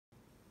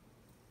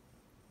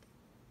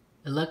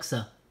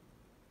Alexa,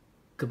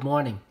 good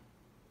morning.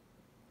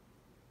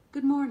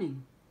 Good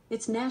morning.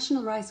 It's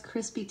National Rice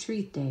Krispie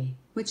Treat Day,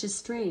 which is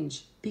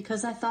strange,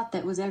 because I thought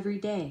that was every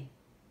day.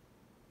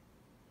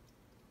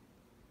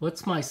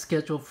 What's my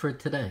schedule for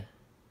today?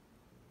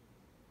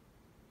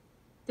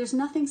 There's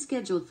nothing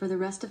scheduled for the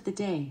rest of the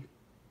day.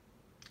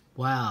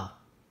 Wow,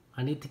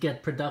 I need to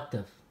get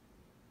productive.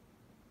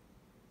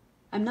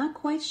 I'm not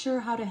quite sure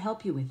how to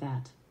help you with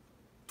that.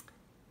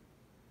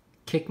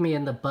 Kick me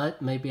in the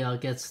butt, maybe I'll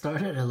get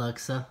started,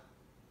 Alexa.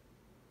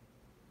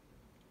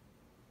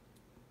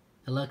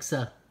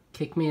 Alexa,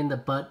 kick me in the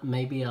butt,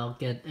 maybe I'll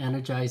get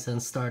energized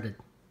and started.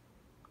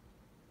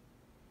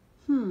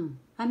 I'm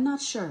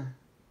not sure.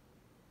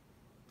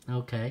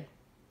 Okay.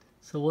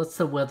 So what's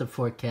the weather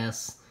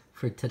forecast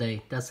for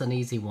today? That's an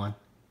easy one.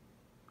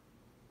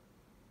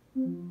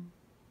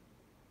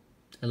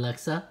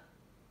 Alexa,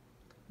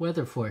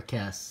 weather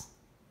forecast.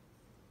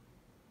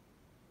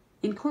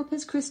 In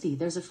Corpus Christi,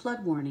 there's a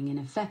flood warning in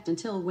effect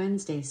until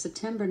Wednesday,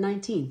 September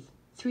 19th,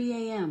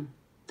 3 a.m.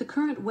 The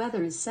current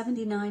weather is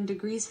 79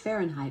 degrees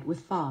Fahrenheit with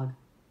fog.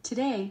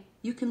 Today,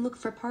 you can look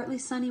for partly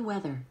sunny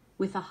weather,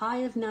 with a high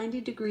of 90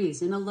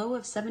 degrees and a low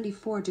of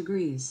 74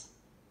 degrees.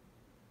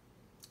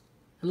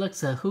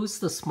 Alexa, who's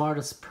the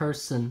smartest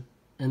person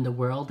in the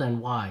world and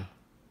why?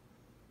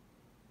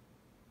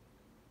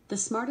 The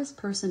smartest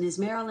person is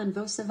Marilyn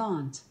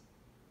Vosavant.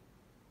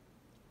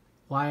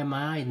 Why am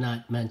I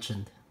not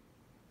mentioned?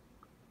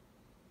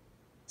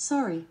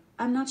 Sorry,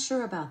 I'm not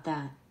sure about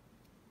that.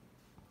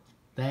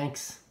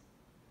 Thanks.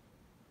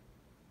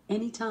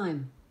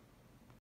 Anytime.